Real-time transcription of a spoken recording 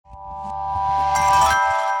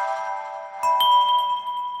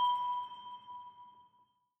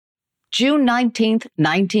June 19th,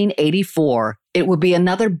 1984. It would be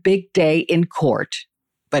another big day in court.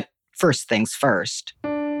 But first things first.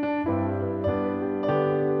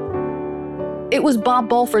 It was Bob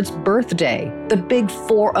Balford's birthday, the big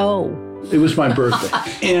 4-0. It was my birthday.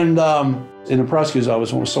 And in the prosecutor's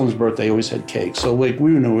office, when it was someone's birthday, they always had cake. So like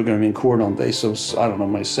we knew we were going to be in court on day. So I don't know,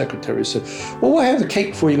 my secretary said, well, we'll have the cake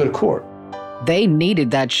before you go to court. They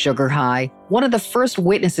needed that sugar high. One of the first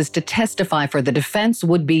witnesses to testify for the defense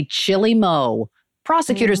would be Chili Mo.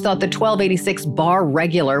 Prosecutors thought the 1286 bar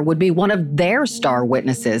regular would be one of their star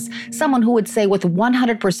witnesses, someone who would say with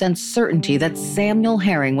 100% certainty that Samuel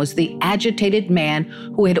Herring was the agitated man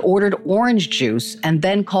who had ordered orange juice and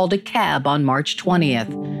then called a cab on March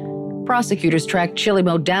 20th. Prosecutors tracked Chili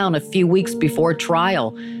Mo down a few weeks before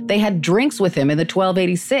trial. They had drinks with him in the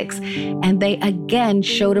 1286, and they again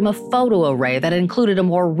showed him a photo array that included a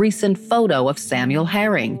more recent photo of Samuel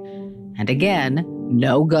Herring. And again,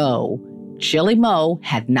 no go. Chili Mo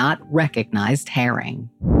had not recognized Herring.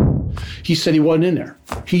 He said he wasn't in there.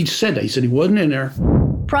 He said that. He said he wasn't in there.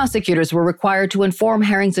 Prosecutors were required to inform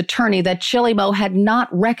Herring's attorney that Chili Mo had not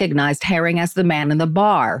recognized Herring as the man in the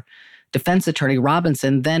bar. Defense attorney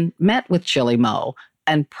Robinson then met with Chili Mo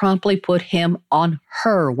and promptly put him on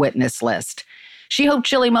her witness list. She hoped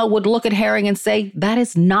Chili Mo would look at Herring and say, that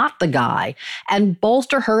is not the guy, and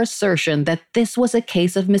bolster her assertion that this was a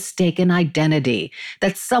case of mistaken identity,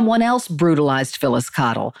 that someone else brutalized Phyllis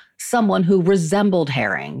Cottle, someone who resembled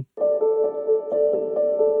Herring.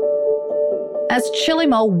 As Chili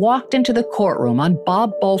Mo walked into the courtroom on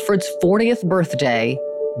Bob Balford's 40th birthday,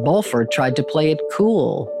 Balford tried to play it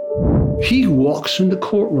cool. He walks in the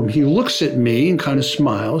courtroom. He looks at me and kind of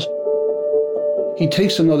smiles. He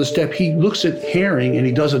takes another step. He looks at Herring and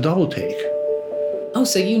he does a double take. Oh,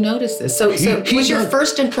 so you noticed this. So was your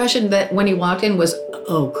first impression that when he walked in was,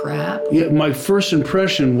 oh, crap? Yeah, my first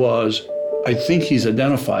impression was, I think he's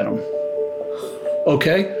identified him.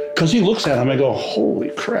 Okay? Because he looks at him, I go, holy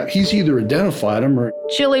crap. He's either identified him or...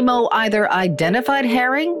 Chili Mo either identified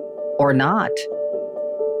Herring or not.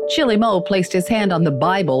 Chili Mo placed his hand on the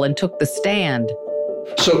Bible and took the stand.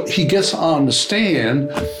 So he gets on the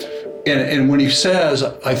stand, and when he says,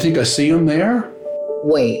 I think I see him there.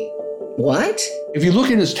 Wait, what? If you look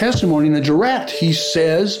in his testimony in the direct, he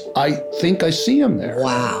says, I think I see him there.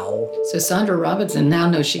 Wow. So Sandra Robinson now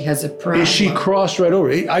knows she has a problem. And she crossed right over.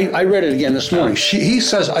 I read it again this morning. He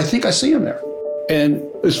says, I think I see him there. And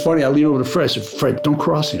it's funny, I lean over to Fred. I said, Fred, don't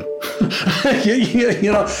cross him.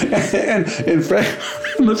 you know, and Fred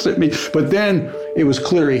looks at me. But then it was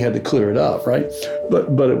clear he had to clear it up, right?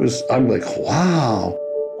 But it was, I'm like, wow.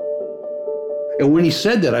 And when he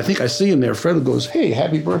said that, I think I see him there, Fred goes, hey,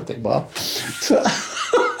 happy birthday, Bob.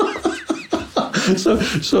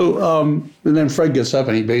 And then Fred gets up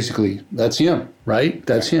and he basically, that's him, right?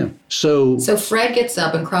 That's him. So Fred gets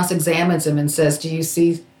up and cross-examines him and says, do you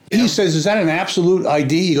see... He says, is that an absolute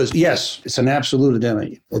ID? He goes, yes, it's an absolute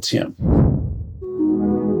identity. That's him.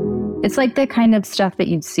 It's like the kind of stuff that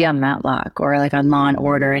you'd see on Matlock or like on Law and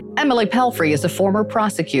Order. Emily Pelfrey is a former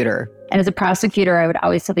prosecutor. And as a prosecutor, I would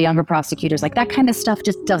always tell the younger prosecutors, like, that kind of stuff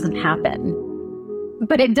just doesn't happen.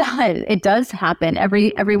 But it does. It does happen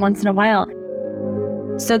every once in a while.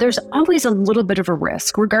 So there's always a little bit of a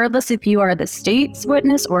risk, regardless if you are the state's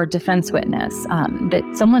witness or defense witness, that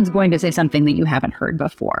someone's going to say something that you haven't heard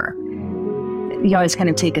before. You always kind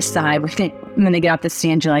of take a sigh when they get off the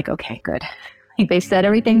stand. You're like, okay, good. Like, they said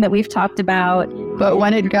everything that we've talked about. But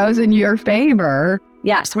when it goes in your favor.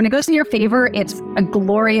 Yes, when it goes in your favor, it's a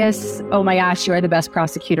glorious, oh my gosh, you are the best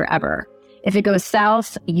prosecutor ever. If it goes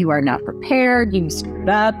south, you are not prepared, you screwed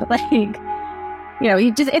up,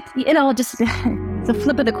 it's a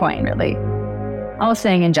flip of the coin, really. All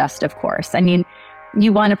saying in jest, of course. I mean,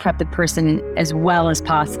 you want to prep the person as well as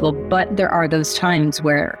possible, but there are those times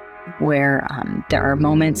where there are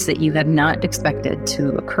moments that you have not expected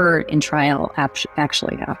to occur in trial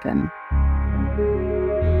actually happen.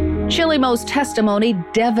 Chili Mo's testimony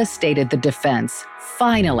devastated the defense.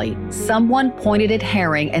 Finally, someone pointed at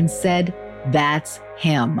Herring and said, that's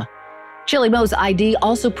him. Chili Mo's ID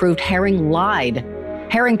also proved Herring lied.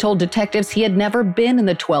 Herring told detectives he had never been in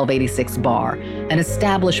the 1286 bar, an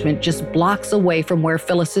establishment just blocks away from where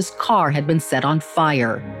Phyllis's car had been set on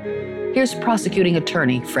fire. Here's prosecuting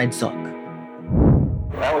attorney Fred Zook.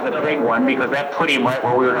 That was a big one because that put him right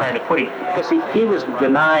where we were trying to put him. Because he was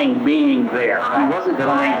denying being there. He wasn't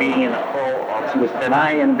denying being in the whole office. He was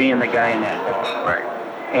denying being the guy in that hole. Right.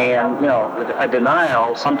 And, a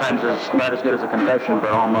denial sometimes is not as good as a confession,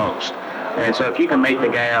 but almost. And so if you can make the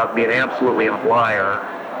guy out being absolutely a liar,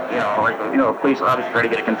 police obviously try to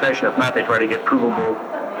get a confession. If not, they try to get provable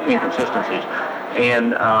inconsistencies.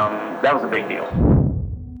 And that was a big deal.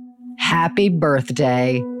 Happy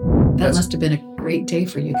birthday. That must have been a great day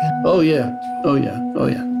for you, Kevin. Oh, yeah. Oh, yeah. Oh,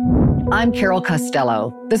 yeah. I'm Carol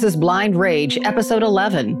Costello. This is Blind Rage, episode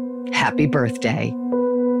 11. Happy birthday.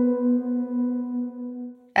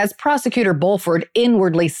 As Prosecutor Bolford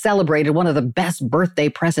inwardly celebrated one of the best birthday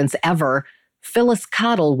presents ever, Phyllis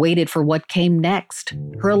Cottle waited for what came next.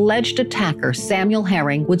 Her alleged attacker, Samuel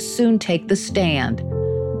Herring, would soon take the stand.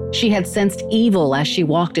 She had sensed evil as she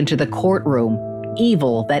walked into the courtroom,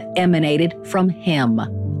 evil that emanated from him.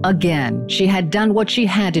 Again, she had done what she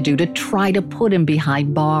had to do to try to put him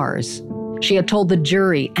behind bars. She had told the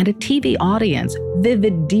jury and a TV audience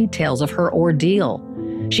vivid details of her ordeal.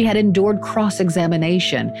 She had endured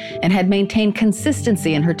cross-examination and had maintained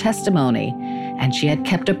consistency in her testimony, and she had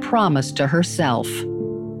kept a promise to herself.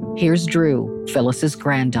 Here's Drew, Phyllis's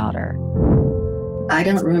granddaughter. I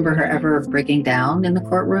don't remember her ever breaking down in the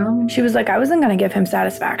courtroom. She was like, I wasn't going to give him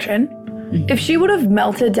satisfaction. If she would have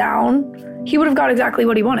melted down, he would have got exactly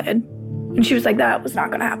what he wanted. And she was like, that was not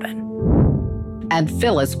going to happen. And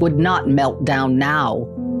Phyllis would not melt down now.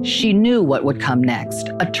 She knew what would come next.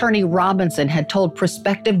 Attorney Robinson had told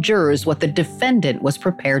prospective jurors what the defendant was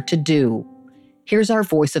prepared to do. Here's our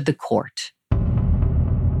voice of the court.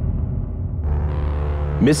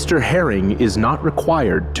 Mr. Herring is not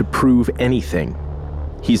required to prove anything.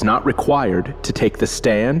 He's not required to take the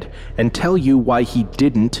stand and tell you why he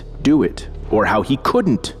didn't do it or how he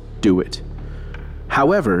couldn't do it.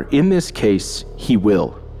 However, in this case, he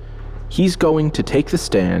will. He's going to take the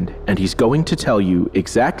stand and he's going to tell you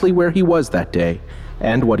exactly where he was that day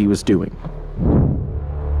and what he was doing.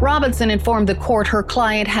 Robinson informed the court her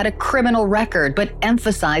client had a criminal record, but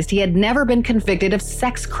emphasized he had never been convicted of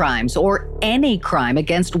sex crimes or any crime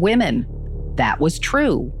against women. That was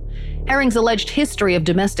true. Herring's alleged history of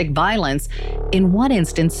domestic violence, in one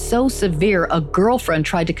instance so severe a girlfriend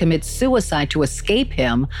tried to commit suicide to escape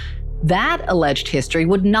him, that alleged history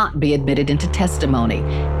would not be admitted into testimony.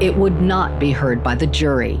 It would not be heard by the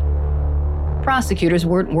jury. Prosecutors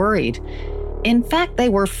weren't worried. In fact, they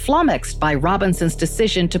were flummoxed by Robinson's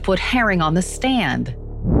decision to put Herring on the stand.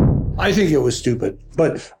 I think it was stupid,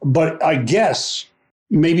 but I guess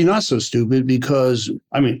maybe not so stupid because,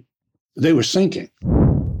 they were sinking.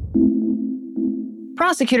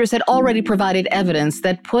 Prosecutors had already provided evidence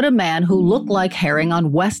that put a man who looked like Herring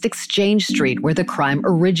on West Exchange Street where the crime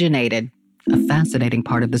originated. A fascinating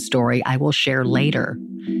part of the story I will share later.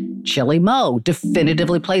 Chili Mo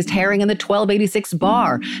definitively placed Herring in the 1286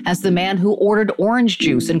 bar as the man who ordered orange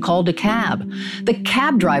juice and called a cab. The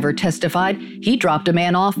cab driver testified he dropped a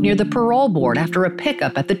man off near the parole board after a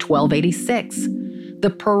pickup at the 1286.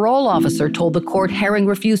 The parole officer told the court Herring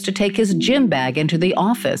refused to take his gym bag into the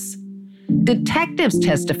office. Detectives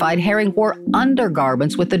testified Herring wore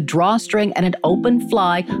undergarments with a drawstring and an open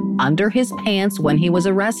fly under his pants when he was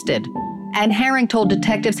arrested. And Herring told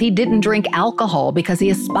detectives he didn't drink alcohol because he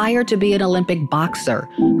aspired to be an Olympic boxer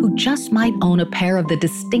who just might own a pair of the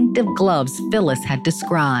distinctive gloves Phyllis had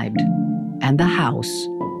described. And the house,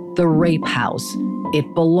 the rape house, it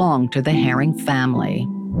belonged to the Herring family.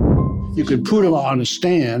 You could put him on a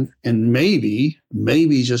stand and maybe,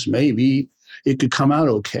 just maybe, it could come out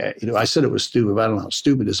okay. I said it was stupid, but I don't know how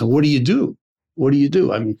stupid it is. So what do you do? What do you do?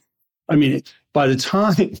 By the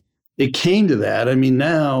time it came to that,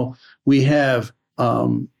 now we have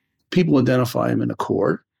people identify him in the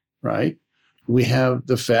court, right? We have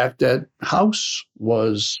the fact that house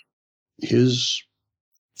was his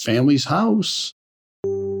family's house.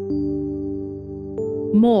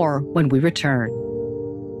 More when we return.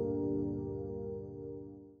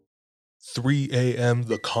 3 a.m.,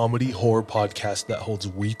 the comedy horror podcast that holds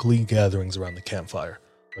weekly gatherings around the campfire.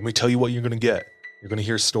 Let me tell you what you're going to get. You're going to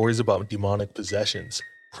hear stories about demonic possessions,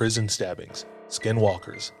 prison stabbings,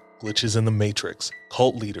 skinwalkers, glitches in the Matrix,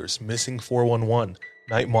 cult leaders, missing 411,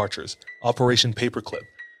 night marchers, Operation Paperclip,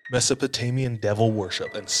 Mesopotamian devil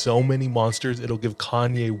worship, and so many monsters it'll give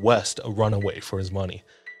Kanye West a runaway for his money.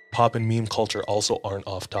 Pop and meme culture also aren't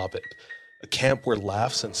off topic. A camp where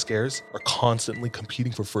laughs and scares are constantly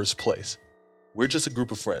competing for first place. We're just a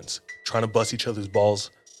group of friends, trying to bust each other's balls,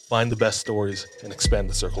 find the best stories, and expand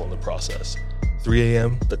the circle in the process. 3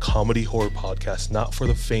 a.m., the comedy horror podcast not for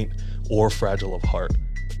the faint or fragile of heart.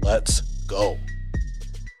 Let's go.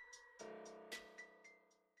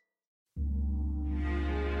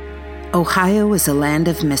 Ohio is a land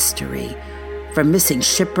of mystery, from missing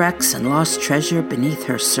shipwrecks and lost treasure beneath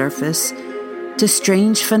her surface to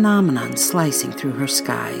strange phenomenon slicing through her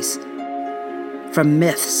skies. From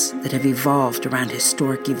myths that have evolved around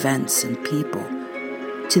historic events and people,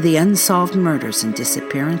 to the unsolved murders and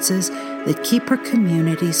disappearances that keep her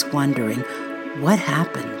communities wondering What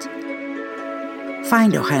happened?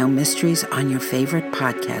 Find Ohio Mysteries on your favorite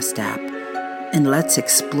podcast app, and let's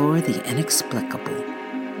explore the inexplicable.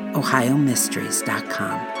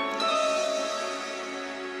 OhioMysteries.com.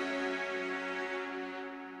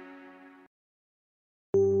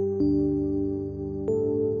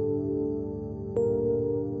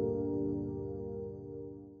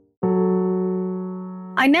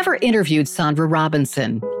 I never interviewed Sandra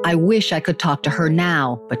Robinson. I wish I could talk to her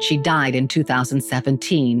now, but she died in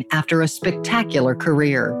 2017 after a spectacular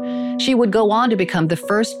career. She would go on to become the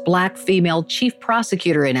first Black female chief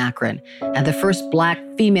prosecutor in Akron and the first Black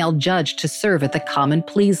female judge to serve at the common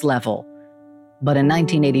pleas level. But in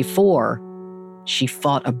 1984, she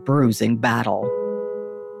fought a bruising battle.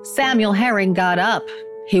 Samuel Herring got up.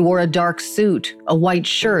 He wore a dark suit, a white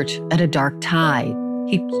shirt, and a dark tie.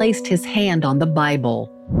 He placed his hand on the Bible.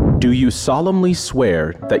 Do you solemnly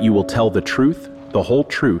swear that you will tell the truth, the whole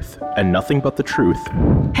truth, and nothing but the truth?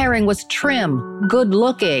 Herring was trim,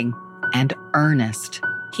 good-looking, and earnest.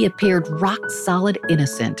 He appeared rock-solid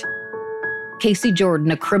innocent. Casey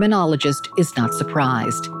Jordan, a criminologist, is not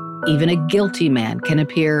surprised. Even a guilty man can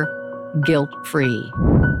appear guilt-free.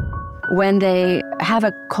 When they have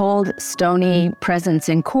a cold, stony presence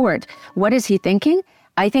in court, what is he thinking?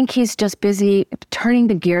 I think he's just busy turning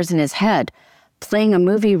the gears in his head, playing a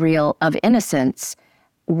movie reel of innocence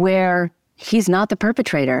where he's not the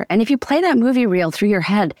perpetrator. And if you play that movie reel through your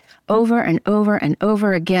head over and over and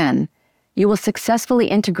over again, you will successfully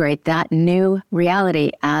integrate that new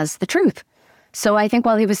reality as the truth. So I think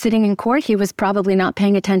while he was sitting in court, he was probably not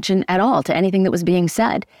paying attention at all to anything that was being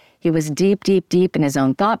said. He was deep, deep, deep in his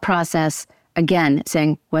own thought process, again,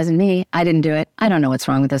 saying, wasn't me, I didn't do it, I don't know what's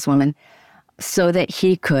wrong with this woman. So that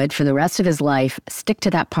he could, for the rest of his life, stick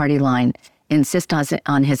to that party line, insist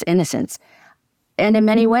on his innocence. And in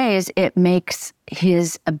many ways, it makes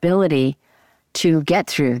his ability to get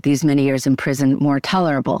through these many years in prison more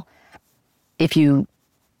tolerable. If you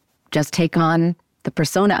just take on the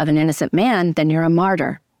persona of an innocent man, then you're a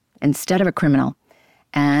martyr instead of a criminal.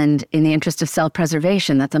 And in the interest of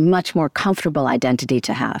self-preservation, that's a much more comfortable identity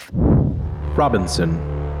to have. Robinson,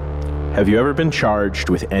 have you ever been charged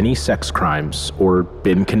with any sex crimes or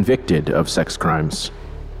been convicted of sex crimes?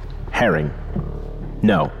 Herring,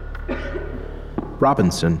 no.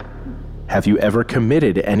 Robinson, have you ever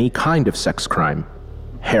committed any kind of sex crime?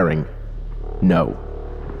 Herring, no.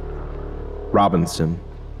 Robinson,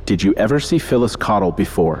 did you ever see Phyllis Cottle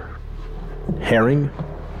before? Herring,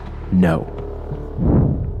 no.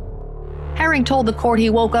 Herring told the court he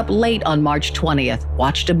woke up late on March 20th,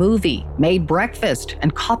 watched a movie, made breakfast,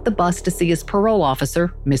 and caught the bus to see his parole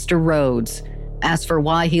officer, Mr. Rhodes. As for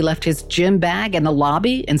why he left his gym bag in the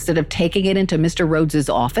lobby instead of taking it into Mr. Rhodes'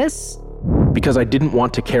 office? Because I didn't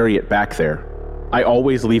want to carry it back there. I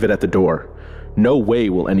always leave it at the door. No way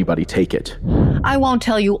will anybody take it. I won't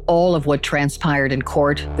tell you all of what transpired in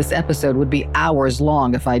court. This episode would be hours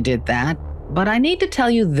long if I did that. But I need to tell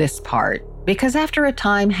you this part, because after a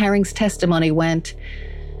time, Herring's testimony went,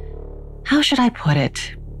 how should I put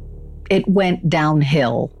it? It went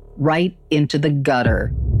downhill, right into the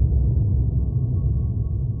gutter.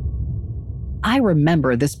 I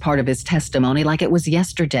remember this part of his testimony like it was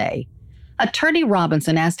yesterday. Attorney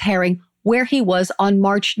Robinson asked Herring where he was on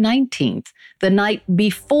March 19th, the night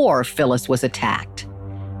before Phyllis was attacked.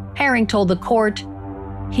 Herring told the court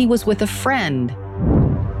he was with a friend.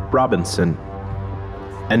 Robinson,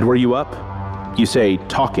 and were you up? You say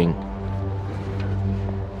talking.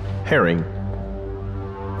 Herring,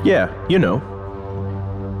 yeah, you know.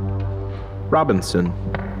 Robinson,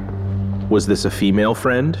 was this a female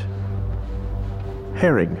friend?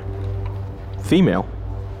 Herring, female.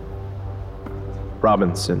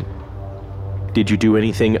 Robinson, did you do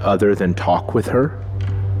anything other than talk with her?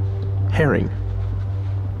 Herring,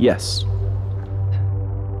 yes.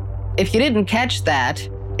 If you didn't catch that,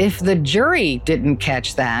 if the jury didn't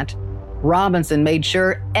catch that, Robinson made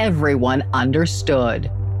sure everyone understood.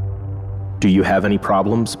 Do you have any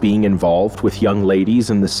problems being involved with young ladies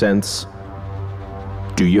in the sense,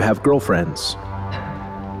 do you have girlfriends?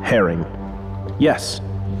 Herring, yes.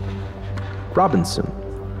 Robinson,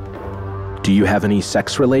 do you have any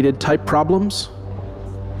sex-related type problems?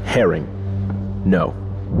 Herring, no.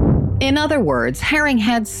 In other words, Herring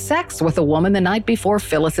had sex with a woman the night before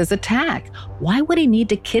Phyllis's attack. Why would he need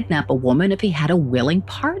to kidnap a woman if he had a willing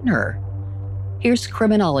partner? Here's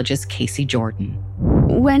criminologist Casey Jordan.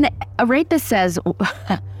 When a rapist says,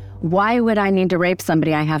 why would I need to rape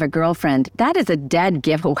somebody? I have a girlfriend. That is a dead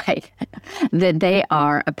giveaway that they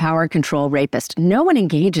are a power control rapist. No one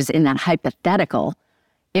engages in that hypothetical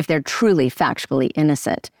if they're truly factually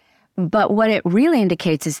innocent. But what it really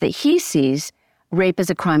indicates is that he sees rape is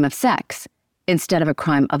a crime of sex instead of a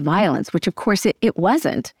crime of violence, which of course it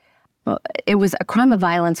wasn't. It was a crime of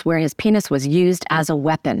violence where his penis was used as a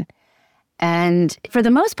weapon. And for the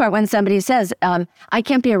most part, when somebody says, I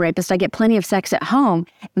can't be a rapist, I get plenty of sex at home,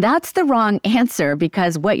 that's the wrong answer,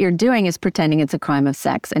 because what you're doing is pretending it's a crime of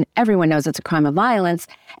sex. And everyone knows it's a crime of violence,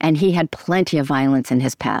 and he had plenty of violence in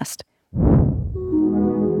his past.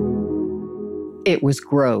 It was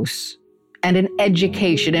gross. And an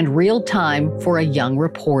education in real time for a young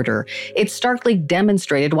reporter. It starkly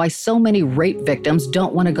demonstrated why so many rape victims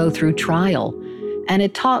don't want to go through trial. And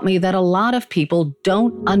it taught me that a lot of people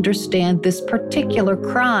don't understand this particular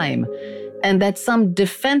crime, and that some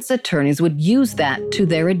defense attorneys would use that to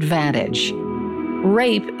their advantage.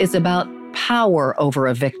 Rape is about power over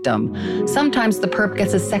a victim. Sometimes the perp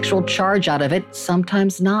gets a sexual charge out of it,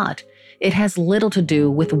 sometimes not. It has little to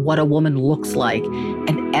do with what a woman looks like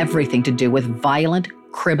and everything to do with violent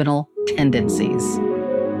criminal tendencies.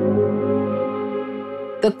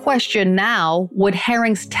 The question now, would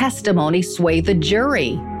Herring's testimony sway the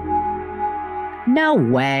jury? No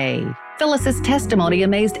way. Phyllis's testimony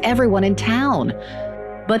amazed everyone in town.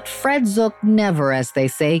 But Fred Zook never, as they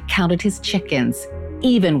say, counted his chickens,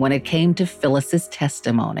 even when it came to Phyllis's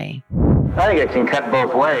testimony. I think it can cut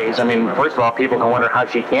both ways. I mean, first of all, people can wonder how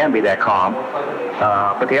she can be that calm.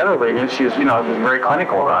 But the other thing is she's, very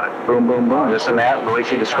clinical about it. Boom, boom, boom, this and that. The way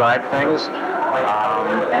she described things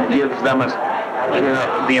gives them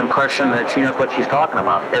the impression that she knows what she's talking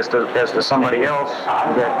about, as to somebody else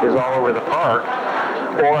that is all over the park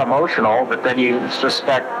or emotional, but then you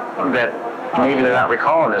suspect that maybe they're not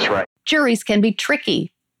recalling this right. Juries can be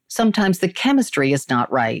tricky. Sometimes the chemistry is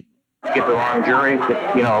not right. Get the wrong jury,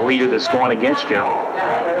 a leader that's going against you,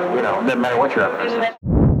 doesn't matter what your evidence is.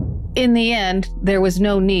 In the end, there was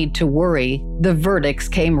no need to worry. The verdicts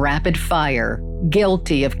came rapid fire.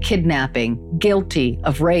 Guilty of kidnapping, guilty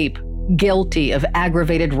of rape, guilty of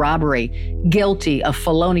aggravated robbery, guilty of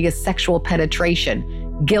felonious sexual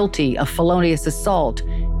penetration, guilty of felonious assault,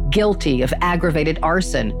 guilty of aggravated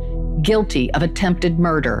arson, guilty of attempted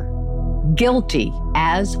murder, guilty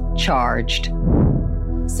as charged.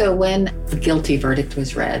 So when the guilty verdict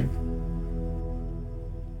was read,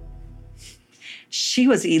 she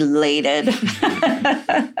was elated.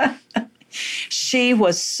 She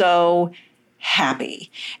was so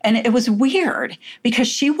happy. And it was weird because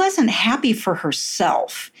she wasn't happy for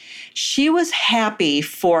herself. She was happy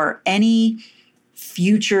for any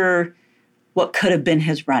future, what could have been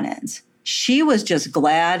his run-ins. She was just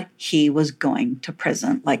glad he was going to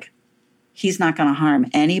prison. Like, he's not going to harm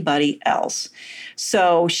anybody else.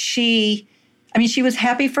 So she was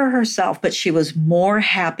happy for herself, but she was more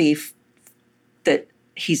happy that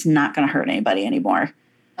he's not going to hurt anybody anymore.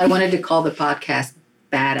 I wanted to call the podcast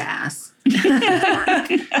Badass.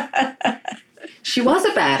 She was a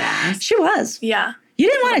badass. She was. Yeah. You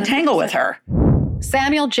didn't want to tangle with her.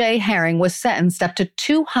 Samuel J. Herring was sentenced up to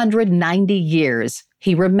 290 years.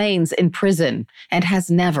 He remains in prison and has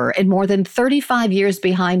never, in more than 35 years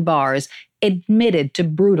behind bars, admitted to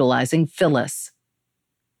brutalizing Phyllis.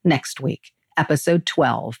 Next week, episode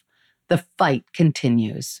 12, The Fight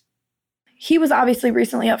Continues. He was obviously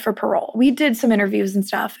recently up for parole. We did some interviews and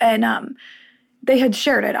stuff, and they had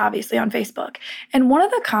shared it, obviously, on Facebook. And one of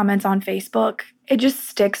the comments on Facebook, it just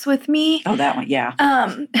sticks with me. Oh, that one, yeah.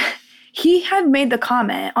 He had made the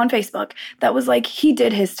comment on Facebook that was like, he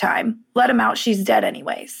did his time. Let him out. She's dead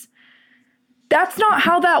anyways. That's not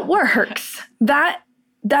how that works.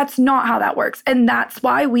 That's not how that works. And that's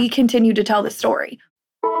why we continue to tell this story.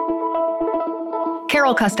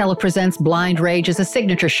 Carol Costello Presents Blind Rage is a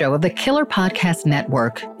signature show of the Killer Podcast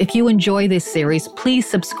Network. If you enjoy this series, please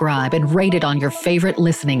subscribe and rate it on your favorite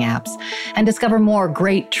listening apps. And discover more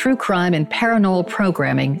great true crime and paranormal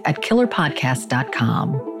programming at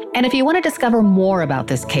killerpodcast.com. And if you want to discover more about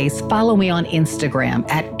this case, follow me on Instagram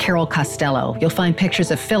at Carol Costello. You'll find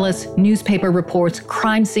pictures of Phyllis, newspaper reports,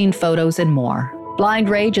 crime scene photos, and more. Blind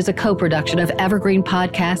Rage is a co-production of Evergreen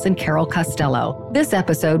Podcasts and Carol Costello. This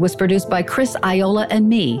episode was produced by Chris Iola and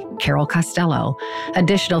me, Carol Costello.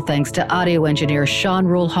 Additional thanks to audio engineer Sean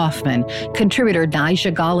Rule Hoffman, contributor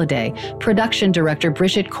Nyjah Galladay, production director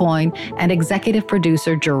Bridget Coyne, and executive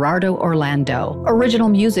producer Gerardo Orlando. Original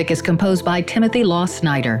music is composed by Timothy Law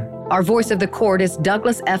Snyder. Our voice of the court is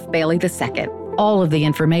Douglas F. Bailey II. All of the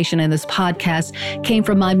information in this podcast came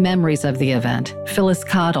from my memories of the event. Phyllis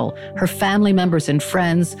Cottle, her family members and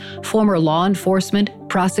friends, former law enforcement,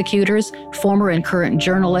 prosecutors, former and current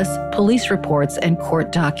journalists, police reports, and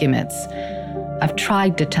court documents. I've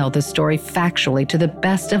tried to tell this story factually to the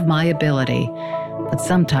best of my ability, but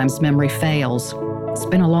sometimes memory fails. It's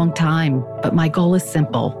been a long time, but my goal is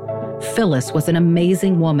simple: Phyllis was an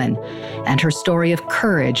amazing woman, and her story of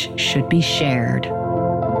courage should be shared.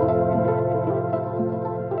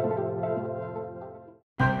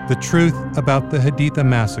 The truth about the Haditha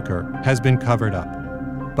massacre has been covered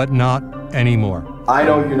up, but not anymore. I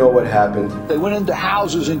know you know what happened. They went into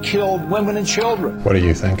houses and killed women and children. What are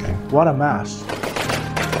you thinking? What a mess.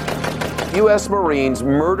 U.S. Marines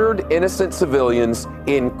murdered innocent civilians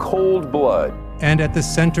in cold blood. And at the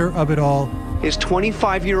center of it all is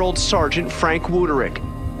 25-year-old Sergeant Frank Wuterich.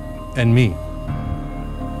 And me.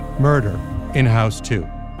 Murder in House 2.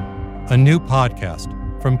 A new podcast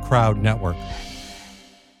from Crowd Network.